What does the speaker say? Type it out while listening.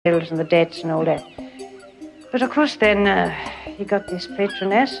bills and the debts and all that. But of course then he got this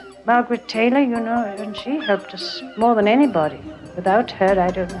patroness, Margaret Taylor, you know, and she helped us more than anybody. Without her, I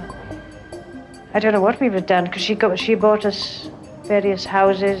don't know. I don't know what we would have done, because she bought us various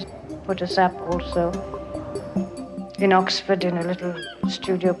houses, put us up also in Oxford in a little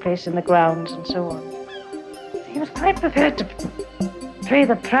studio place in the grounds and so on. He was quite prepared to pay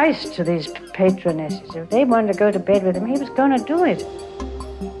the price to these patronesses. If they wanted to go to bed with him, he was going to do it.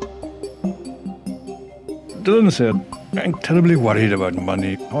 Dylan said, "I'm terribly worried about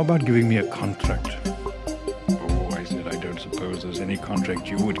money. How about giving me a contract?" "Oh," I said, "I don't suppose there's any contract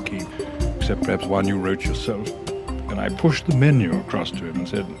you would keep, except perhaps one you wrote yourself." And I pushed the menu across to him and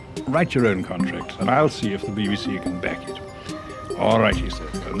said, "Write your own contract, and I'll see if the BBC can back it." "All right," he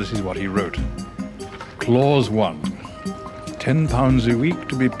said, and this is what he wrote. Clause 1, £10 a week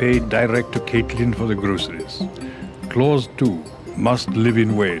to be paid direct to Caitlin for the groceries. Clause 2, must live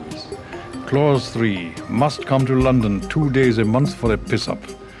in Wales. Clause 3, must come to London 2 days a month for a piss-up.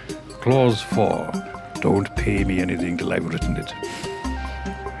 Clause 4, don't pay me anything till I've written it.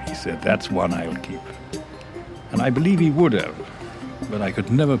 He said, that's one I'll keep. And I believe he would have, but I could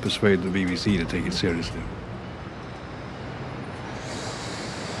never persuade the BBC to take it seriously.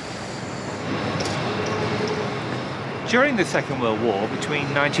 During the Second World War,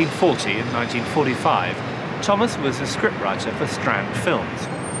 between 1940 and 1945, Thomas was a scriptwriter for Strand Films.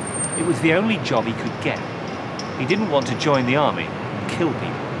 It was the only job he could get. He didn't want to join the army and kill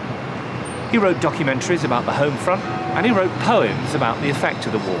people. He wrote documentaries about the home front, and he wrote poems about the effect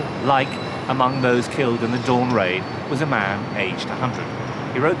of the war, like among those killed in the Dawn Raid was a man aged 100.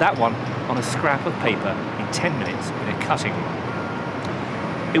 He wrote that one on a scrap of paper in 10 minutes in a cutting room.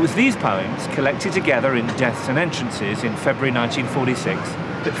 It was these poems, collected together in Deaths and Entrances in February 1946,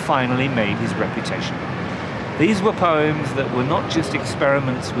 that finally made his reputation. These were poems that were not just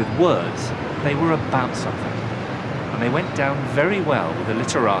experiments with words, they were about something. And they went down very well with the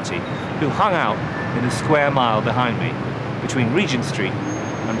literati who hung out in the square mile behind me, between Regent Street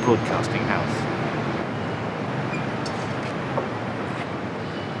and Broadcasting House.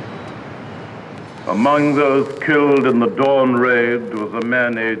 Among those killed in the Dawn Raid was a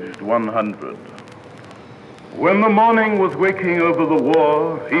man aged 100. When the morning was waking over the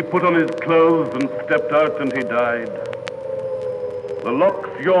war, he put on his clothes and stepped out, and he died. The locks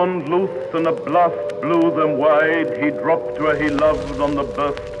yawned loose and a blast blew them wide. He dropped where he loved on the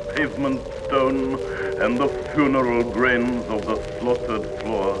burst pavement stone and the funeral grains of the slaughtered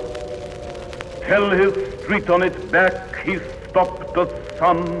floor. Till his street on its back he stopped the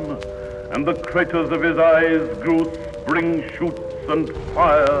sun, and the craters of his eyes grew spring shoots and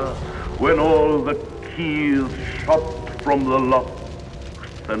fire when all the keys shot from the locks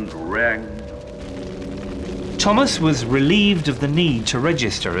and rang. Thomas was relieved of the need to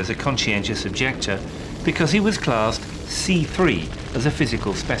register as a conscientious objector because he was classed C3 as a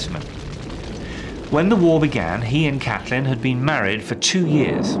physical specimen. When the war began, he and Caitlin had been married for 2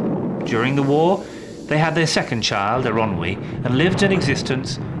 years. During the war, they had their second child, Aronwy, and lived an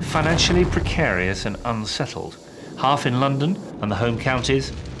existence financially precarious and unsettled, half in London and the home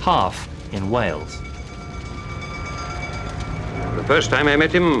counties, half in Wales. The first time I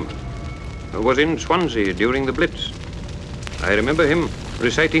met him was in Swansea during the Blitz. I remember him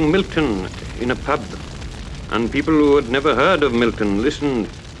reciting Milton in a pub, and people who had never heard of Milton listened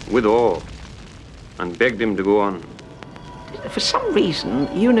with awe and begged him to go on. For some reason,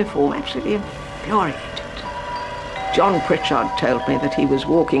 uniform absolutely infuriated. John Pritchard told me that he was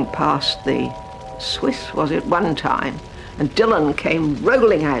walking past the Swiss, was it, one time, and Dylan came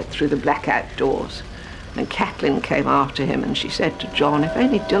rolling out through the blackout doors. And Caitlin came after him, and she said to John, if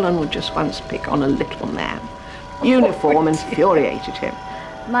only Dylan would just once pick on a little man. Uniform infuriated him.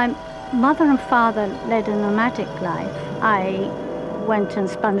 My mother and father led a nomadic life. I went and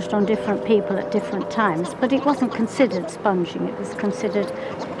sponged on different people at different times, but it wasn't considered sponging, it was considered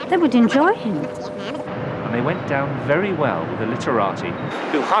they would enjoy him. And they went down very well with the literati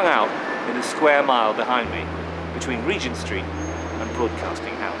who hung out in the square mile behind me, between Regent Street and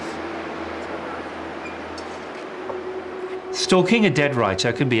Broadcasting House. Stalking a dead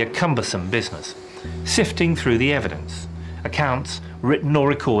writer can be a cumbersome business, sifting through the evidence, accounts written or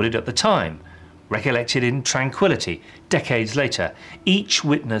recorded at the time, recollected in tranquility decades later, each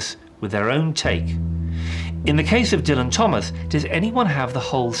witness with their own take. In the case of Dylan Thomas, does anyone have the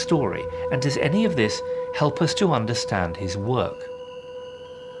whole story? And does any of this help us to understand his work?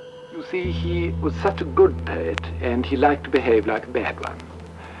 You see, he was such a good poet, and he liked to behave like a bad one.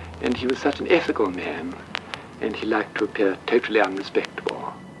 And he was such an ethical man, and he liked to appear totally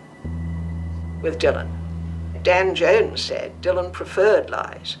unrespectable. With Dylan? fact, Dan Jones said Dylan preferred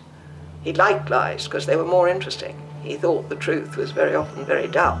lies. He liked lies because they were more interesting. He thought the truth was very often very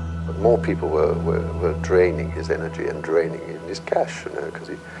dull. But more people were draining his energy and draining his cash, because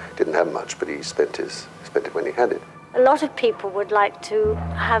he didn't have much, but he spent it when he had it. A lot of people would like to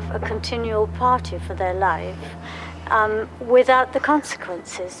have a continual party for their life without the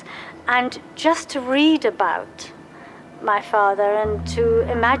consequences. And just to read about my father and to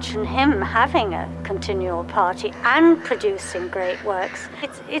imagine him having a continual party and producing great works,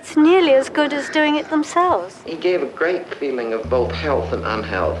 it's nearly as good as doing it themselves. He gave a great feeling of both health and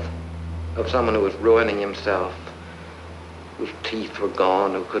unhealth, of someone who was ruining himself, whose teeth were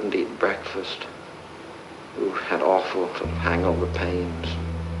gone, who couldn't eat breakfast, who had awful sort of hangover pains,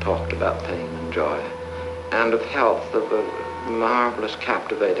 talked about pain and joy, and of health, of a marvelous,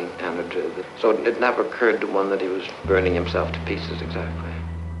 captivating energy. So it never occurred to one that he was burning himself to pieces exactly.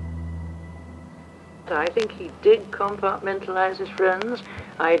 I think he did compartmentalise his friends.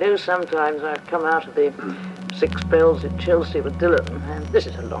 I know sometimes I've come out of the 6 bells at Chelsea with Dylan, and this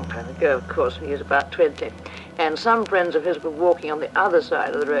is a long time ago, of course, he was about 20, and some friends of his were walking on the other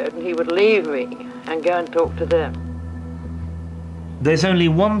side of the road, and he would leave me and go and talk to them. There's only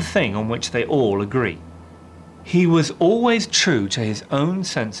one thing on which they all agree. He was always true to his own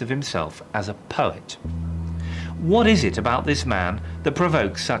sense of himself as a poet. What is it about this man that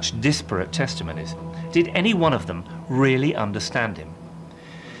provokes such disparate testimonies? Did any one of them really understand him?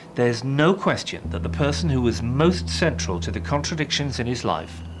 There's no question that the person who was most central to the contradictions in his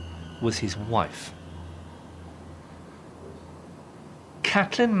life was his wife.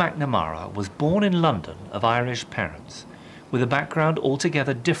 Caitlin McNamara was born in London of Irish parents, with a background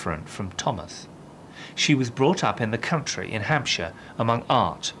altogether different from Thomas. She was brought up in the country in Hampshire among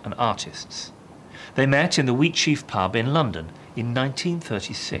art and artists. They met in the Wheatsheaf pub in London in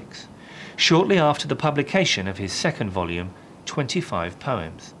 1936, shortly after the publication of his second volume, 25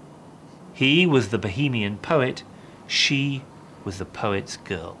 Poems. He was the bohemian poet, she was the poet's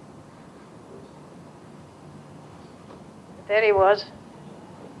girl. There he was,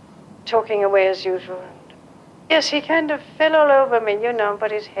 talking away as usual. Yes, he kind of fell all over me,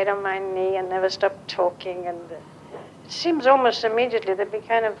 put his head on my knee and never stopped talking, and it seems almost immediately that we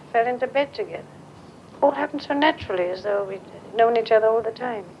kind of fell into bed together. All happened so naturally, as though we'd known each other all the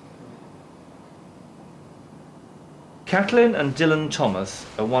time. Caitlin and Dylan Thomas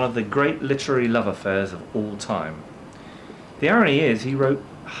are one of the great literary love affairs of all time. The irony is he wrote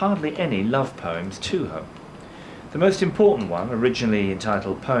hardly any love poems to her. The most important one, originally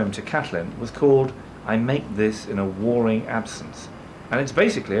entitled Poem to Caitlin, was called I Make This in a Warring Absence, and it's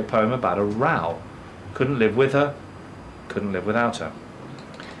basically a poem about a row. Couldn't live with her, couldn't live without her.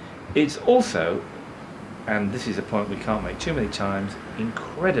 It's also, and this is a point we can't make too many times,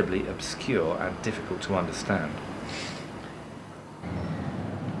 incredibly obscure and difficult to understand.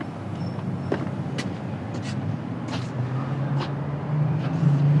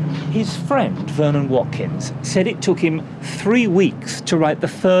 His friend Vernon Watkins said it took him 3 weeks to write the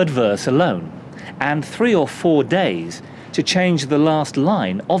third verse alone, and 3 or 4 days to change the last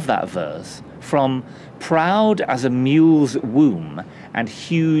line of that verse from proud as a mule's womb and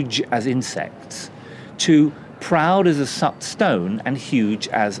huge as insects to proud as a sucked stone and huge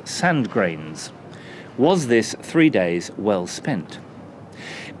as sand grains. Was this 3 days well spent?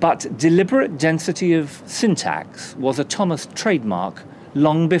 But deliberate density of syntax was a Thomas trademark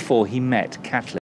long before he met Caitlin.